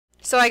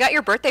So I got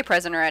your birthday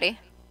present already.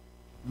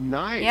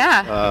 Nice.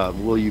 Yeah.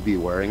 Will you be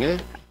wearing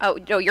it? Oh,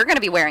 no, you're gonna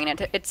be wearing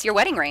it. It's your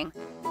wedding ring.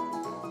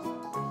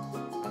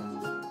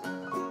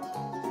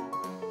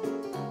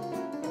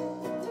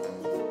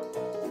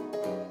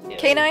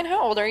 K9,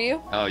 how old are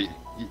you? Oh,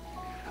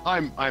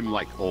 I'm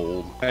like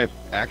old. I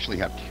actually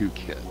have 2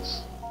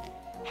 kids.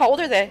 How old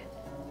are they?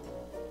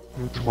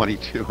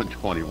 22 and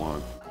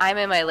 21. I'm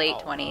in my late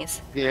 20s.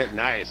 Yeah,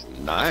 nice.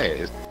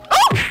 Oh!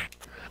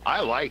 I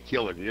like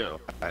killing you.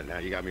 Now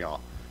you got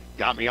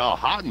me all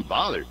hot and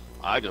bothered.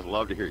 I just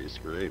love to hear you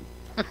scream.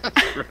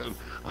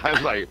 I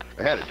was like,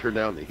 I had to turn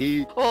down the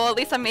heat. Well, at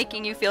least I'm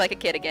making you feel like a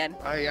kid again.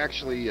 I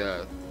actually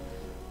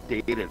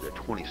dated a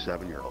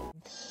 27-year-old.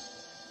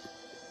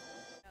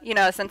 You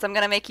know, since I'm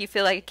gonna make you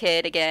feel like a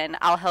kid again,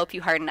 I'll help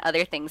you harden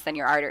other things than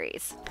your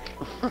arteries.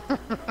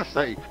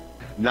 Like,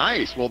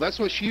 nice. Well, that's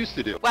what she used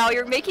to do. Wow,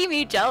 you're making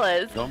me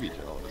jealous. Don't be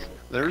jealous.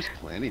 There's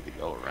plenty to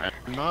go around.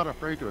 I'm not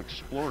afraid to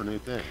explore new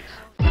things.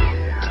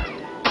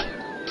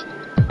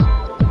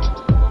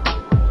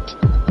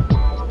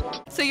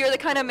 So you're the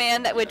kind of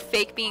man that would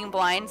fake being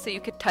blind so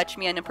you could touch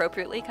me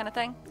inappropriately, kind of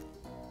thing?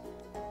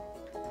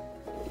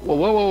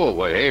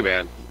 Whoa. Hey,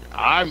 man.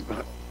 I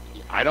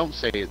don't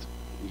say it's,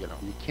 you know,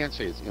 you can't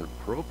say it's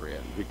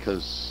inappropriate,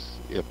 because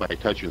if I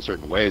touch you in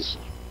certain ways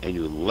and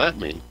you let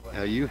me,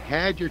 you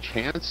had your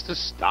chance to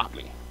stop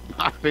me.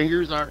 My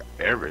fingers are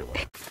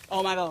everywhere.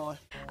 Oh my god.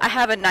 I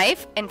have a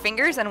knife and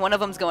fingers, and one of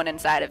them's going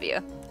inside of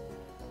you.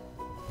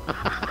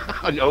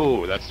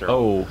 No, that's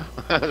terrible.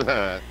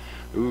 Oh.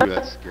 Ooh,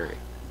 that's scary.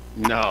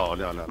 No.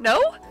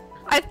 No?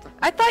 I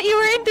thought you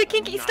were into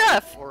kinky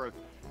stuff.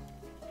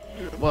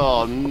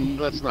 Well,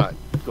 let's not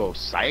go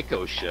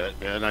psycho shit,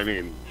 man. I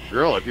mean,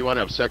 girl, if you want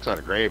to have sex on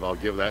a grave, I'll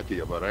give that to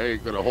you, but I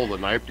ain't gonna hold a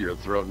knife to your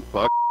throat and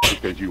fuck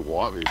because you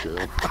want me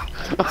to.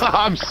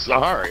 I'm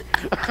sorry.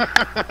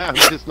 I'm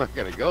just not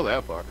gonna go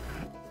that far.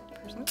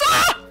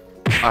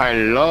 I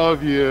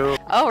love you.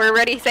 Oh, we're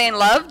already saying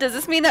love? Does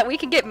this mean that we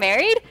can get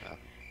married?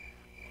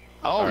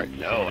 Oh, Right,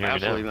 no,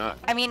 absolutely not.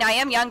 I mean, I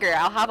am younger.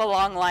 I'll have a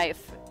long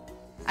life.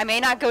 I may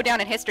not go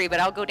down in history, but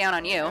I'll go down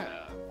on you.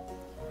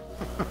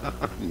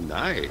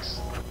 Nice.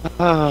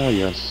 Ah,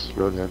 yes,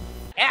 Roadhead.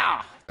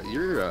 Ow!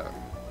 You're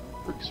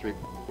pretty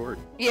straightforward.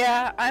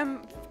 Yeah,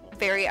 I'm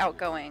very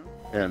outgoing.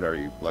 And are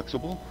you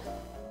flexible?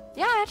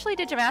 Yeah, I actually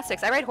did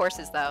gymnastics. I ride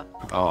horses, though.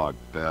 Oh, I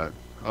bet.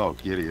 Oh,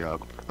 giddy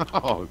up.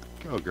 Oh,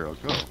 go, girl,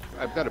 go.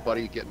 I've got a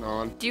buddy getting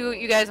on. Do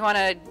you guys want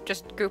to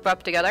just group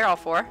up together, all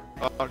 4?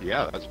 Oh,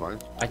 yeah, that's fine.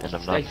 And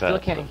I'm not I still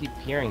fat. can't keep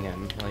hearing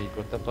him. Like,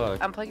 what the fuck?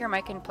 Unplug your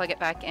mic and plug it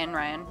back in,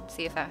 Ryan.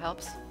 See if that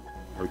helps.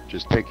 Or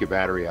just take your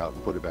battery out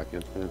and put it back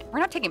in. We're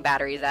not taking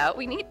batteries out.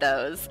 We need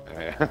those.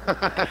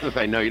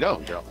 I know you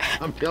don't, girl.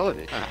 I'm telling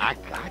you. I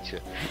got you.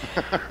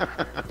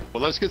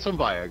 Well, let's get some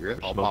Viagra.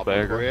 I'll Smoke pop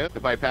one for Viagra. you.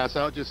 If I pass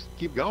out, just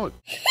keep going.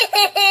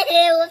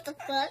 What the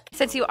fuck?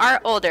 Since you are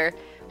older,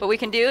 what we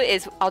can do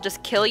is I'll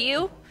just kill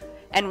you,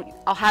 and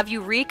I'll have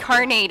you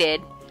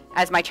reincarnated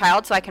as my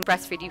child so I can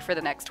breastfeed you for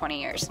the next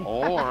 20 years.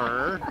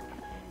 Or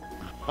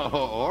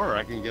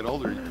I can get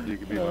older. You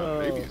can be my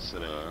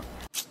babysitter.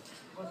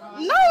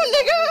 No,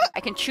 nigga!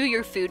 I can chew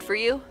your food for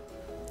you.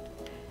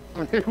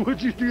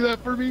 Would you do that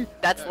for me?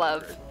 That's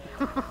love.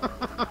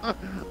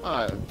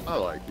 I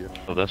like you.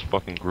 Oh, that's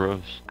fucking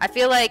gross. I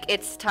feel like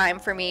it's time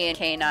for me and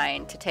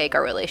K9 to take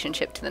our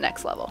relationship to the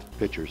next level.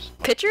 Pictures.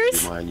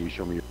 Pictures? You mind? You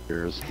show me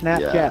yours.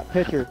 Snapchat Yeah.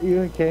 picture.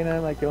 You and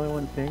K9 like the only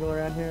one single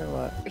around here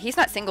or what? He's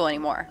not single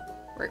anymore.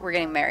 We're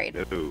getting married.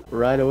 No.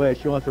 Right away.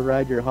 She wants to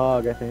ride your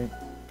hog, I think.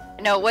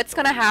 No, what's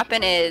gonna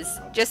happen is,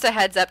 just a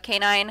heads up,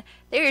 K9,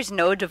 there's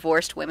no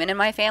divorced women in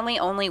my family,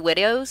 only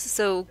widows,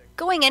 so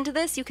going into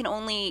this, you can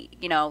only,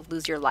 you know,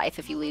 lose your life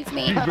if you leave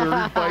me.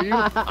 Murdered by you?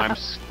 I'm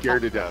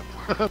scared to death.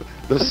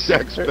 The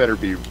sex better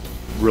be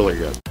really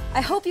good.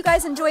 I hope you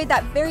guys enjoyed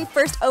that very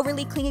first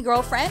Overly Clingy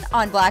Girlfriend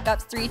on Black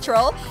Ops 3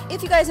 Troll.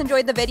 If you guys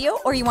enjoyed the video,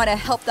 or you want to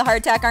help the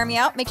Hardtack Army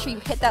out, make sure you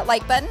hit that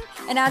like button,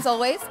 and as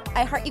always,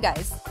 I heart you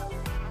guys.